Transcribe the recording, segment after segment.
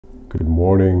Good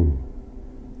morning,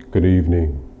 good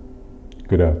evening,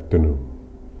 good afternoon.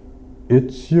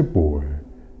 It's your boy,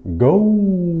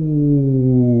 Goldie.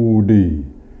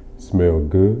 Smell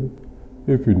good?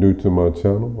 If you're new to my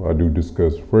channel, I do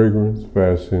discuss fragrance,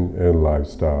 fashion, and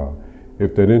lifestyle.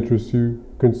 If that interests you,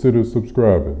 consider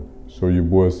subscribing. Show your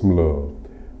boy some love.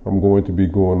 I'm going to be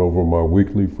going over my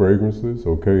weekly fragrances,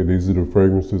 okay? These are the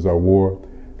fragrances I wore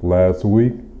last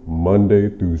week, Monday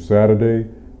through Saturday.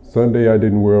 Sunday I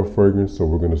didn't wear a fragrance, so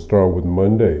we're going to start with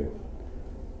Monday.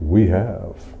 We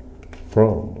have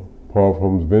from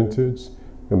Parfums Vintage,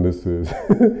 and this is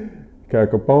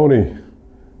Cacapone,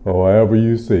 or however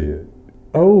you say it.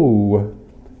 Oh,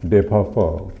 de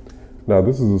Parfum. Now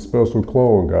this is a special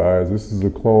clone, guys. This is a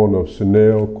clone of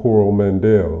Chanel Coral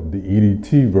Mandel, the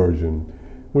EDT version,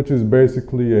 which is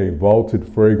basically a vaulted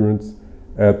fragrance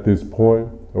at this point,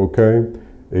 okay?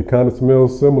 It kind of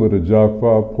smells similar to Jacques 5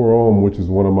 Pour Homme, which is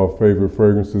one of my favorite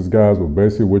fragrances, guys. But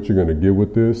basically what you're gonna get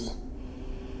with this,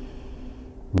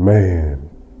 man,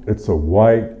 it's a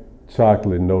white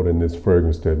chocolate note in this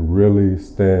fragrance that really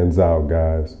stands out,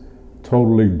 guys.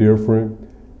 Totally different.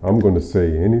 I'm gonna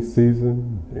say any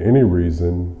season, any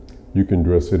reason, you can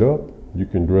dress it up, you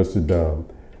can dress it down.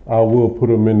 I will put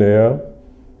them in the air.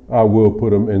 I will put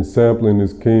them in. Sampling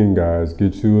is king, guys.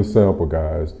 Get you a sample,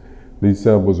 guys. These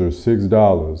samples are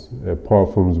 $6 at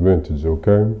Parfums Vintage,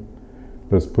 okay?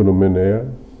 Let's put them in the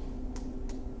air.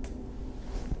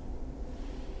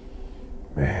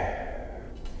 Man,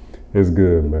 it's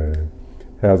good, man.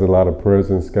 Has a lot of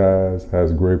presence, guys.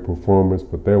 Has great performance,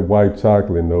 but that white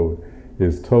chocolate note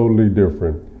is totally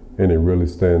different, and it really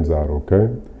stands out,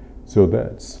 okay? So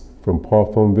that's from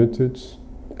Parfum Vintage,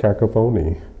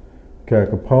 Cacapone.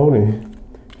 Cacapone,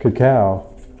 cacao,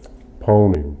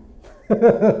 pony.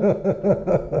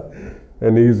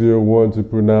 An easier one to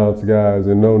pronounce, guys,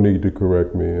 and no need to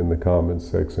correct me in the comments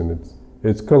section.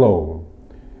 It's cologne.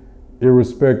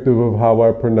 Irrespective of how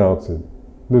I pronounce it,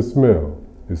 the smell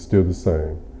is still the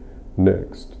same.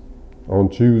 Next, on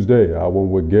Tuesday, I went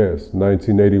with Guess,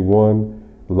 1981,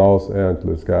 Los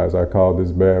Angeles, guys. I call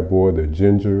this bad boy the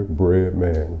Gingerbread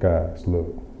Man, guys.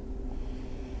 Look,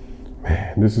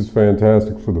 man, this is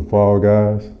fantastic for the fall,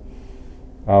 guys.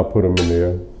 I'll put them in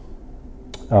there.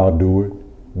 I'll do it.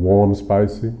 Warm,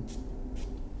 spicy.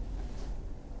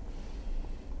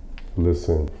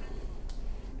 Listen,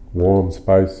 warm,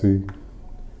 spicy,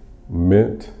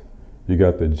 mint. You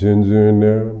got the ginger in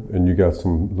there, and you got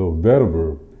some little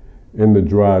vetiver in the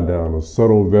dry down, a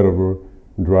subtle vetiver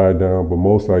dry down, but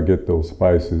mostly I get those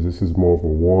spices. This is more of a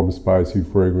warm, spicy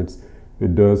fragrance.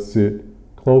 It does sit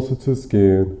closer to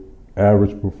skin,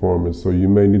 average performance, so you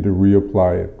may need to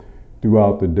reapply it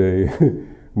throughout the day.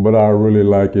 But I really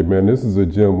like it, man. This is a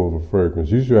gem of a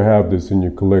fragrance. You should have this in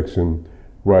your collection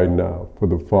right now for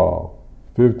the fall.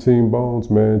 15 bones,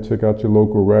 man. Check out your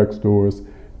local rack stores.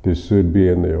 This should be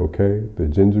in there, okay? The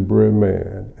Gingerbread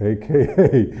Man,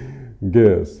 AKA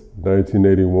Guess,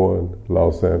 1981,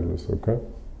 Los Angeles, okay?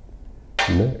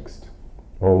 Next,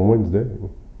 on Wednesday,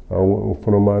 I went with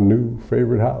one of my new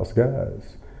favorite house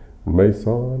guys,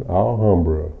 Maison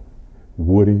Alhambra,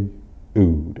 Woody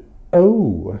Oud.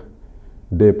 Oh,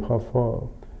 de Parfum.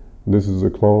 This is a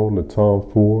clone of Tom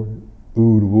Ford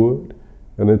Oud Wood,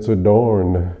 and it's a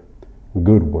darn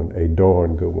good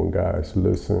one, guys.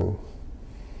 Listen.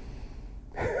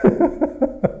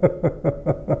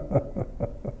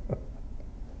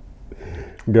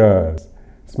 Guys,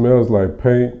 smells like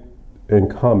paint and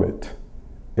Comet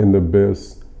in the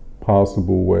best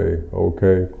possible way,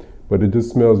 okay? But it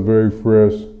just smells very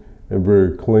fresh and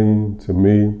very clean to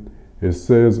me. It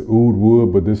says oud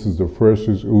wood, but this is the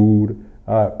freshest oud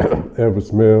I ever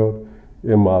smelled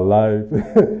in my life.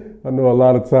 I know a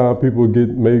lot of time people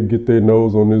may get their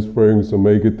nose on this fragrance, or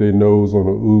may get their nose on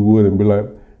the oud wood and be like,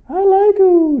 I like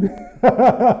oud.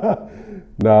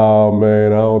 Nah,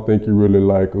 man, I don't think you really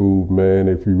like oud, man,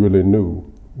 if you really knew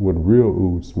what real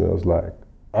oud smells like.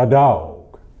 A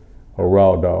dog, a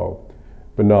raw dog.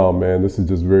 But nah, man, this is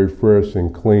just very fresh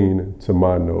and clean to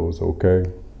my nose, okay?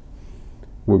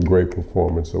 With great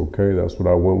performance, okay? That's what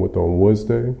I went with on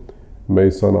Wednesday.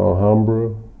 Maison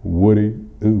Alhambra, Woody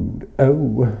Oud.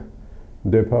 Oh,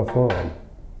 de Parfum.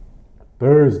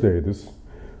 Thursday, this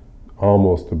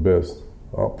almost the best,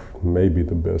 maybe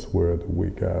the best wear of the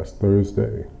week, guys.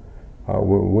 Thursday, I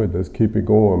went with, let's keep it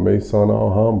going, Maison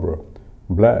Alhambra,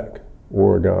 Black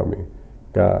Origami.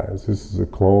 Guys, this is a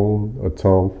clone of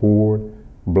Tom Ford,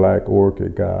 Black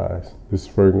Orchid, guys. This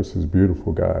fragrance is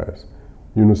beautiful, guys.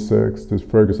 Unisex. This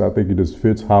fragrance, I think it just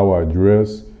fits how I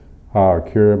dress, how I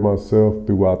carry myself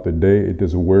throughout the day. It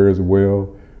just wears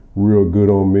well, real good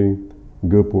on me.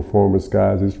 good performance,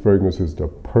 guys. This fragrance is the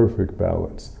perfect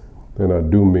balance. And I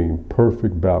do mean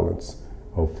perfect balance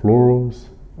of florals,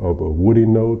 of woody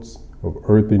notes, of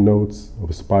earthy notes,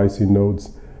 of spicy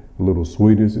notes, a little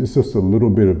sweetness. It's just a little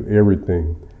bit of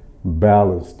everything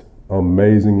balanced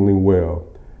amazingly well.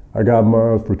 I got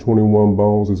mine for 21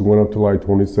 bones. It went up to like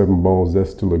 27 bones.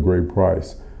 That's still a great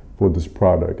price for this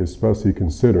product, especially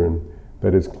considering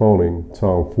that it's cloning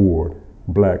Tom Ford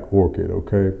Black Orchid,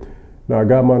 okay? Now, I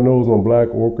got my nose on Black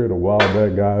Orchid a while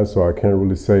back, guys, so I can't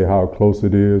really say how close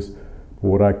it is. But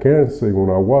what I can say, when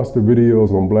I watched the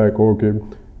videos on Black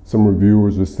Orchid, some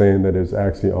reviewers were saying that it's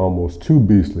actually almost too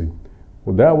beastly.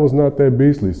 Well, that was not that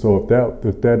beastly. So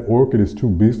if that orchid is too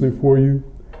beastly for you,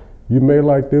 you may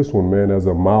like this one, man, as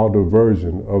a milder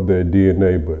version of that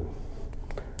DNA, but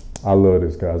I love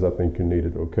this, guys. I think you need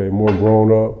it, okay? More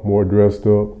grown up, more dressed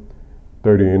up,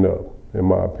 30 and up, in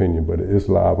my opinion, but it's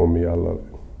live on me. I love it.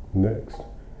 Next,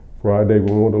 Friday,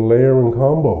 we want a layering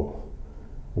combo.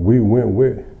 We went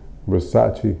with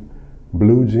Versace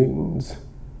blue jeans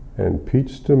and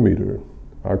peach Demeter.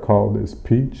 I call this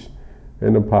peach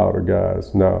and the powder,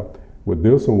 guys. Now, with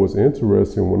this one was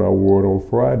interesting. When I wore it on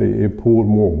Friday, it pulled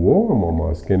more warm on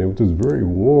my skin. It was just very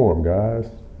warm,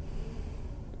 guys.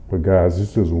 But guys,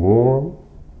 it's just warm,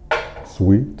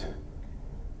 sweet,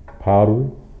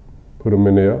 powdery. Put them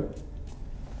in there.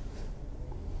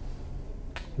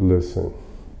 Listen,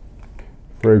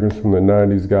 fragrance from the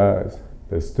 90s, guys,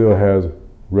 that still has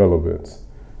relevance,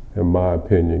 in my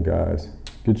opinion, guys.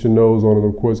 Get your nose on it,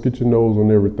 of course, get your nose on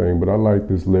everything, but I like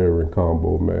this layering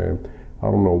combo, man.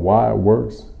 I don't know why it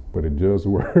works, but it just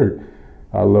works.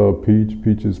 I love peach.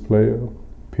 Peach is player.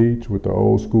 Peach with the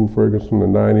old school fragrance from the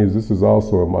 90s. This is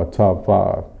also in my top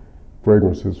 5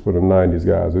 fragrances for the 90s,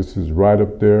 guys. This is right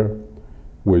up there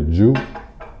with Juke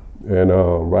and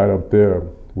right up there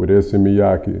with Issey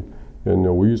Miyake.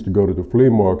 And we used to go to the flea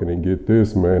market and get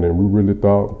this, man, and we really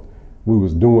thought we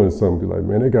was doing something. Like,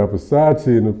 man, they got Versace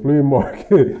in the flea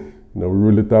market. We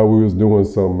really thought we was doing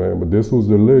something, man. But this was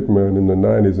the lick, man, in the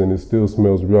 90s, and it still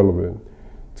smells relevant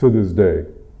to this day,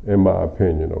 in my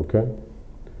opinion, okay?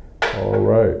 All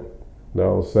right.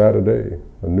 Now on Saturday,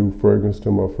 a new fragrance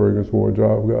to my fragrance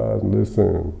wardrobe, guys.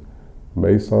 Listen,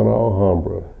 Maison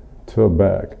Alhambra,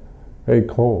 Tobacco, a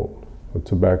clone of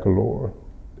Tabacalore,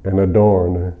 and a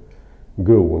darn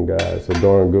good one, guys. A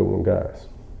darn good one, guys.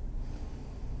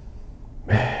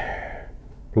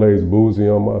 Plays boozy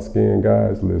on my skin,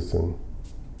 guys. Listen,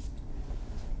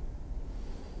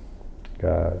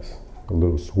 guys, a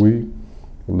little sweet,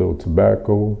 a little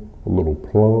tobacco, a little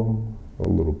plum, a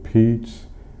little peach.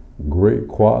 Great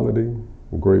quality,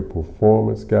 great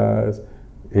performance, guys.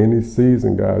 Any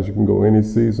season, guys, you can go any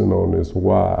season on this.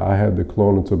 Why? I had the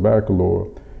clone of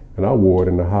Tabacalore, and I wore it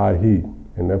in the high heat,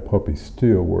 and that puppy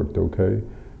still worked, okay?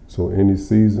 So any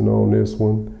season on this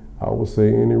one, I would say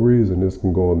any reason. This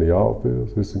can go in the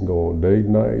office, this can go on date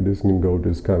night, this can go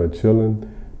just kind of chilling,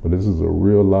 but this is a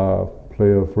real live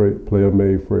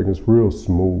player-made fragrance, real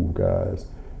smooth, guys.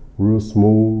 Real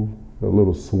smooth, a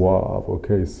little suave,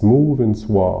 okay? Smooth and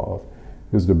suave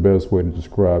is the best way to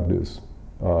describe this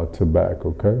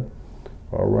tobacco, okay?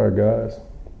 All right, guys.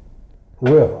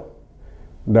 Well,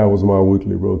 that was my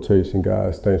weekly rotation,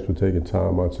 guys. Thanks for taking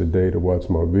time out your day to watch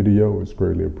my video. It's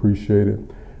greatly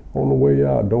appreciated. On the way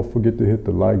out, don't forget to hit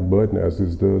the like button, as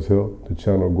this does help the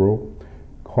channel grow.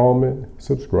 Comment,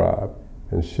 subscribe,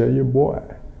 and share your boy,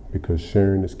 because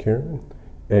sharing is caring.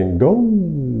 And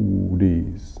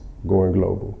goldies, going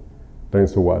global.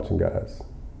 Thanks for watching, guys.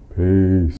 Peace.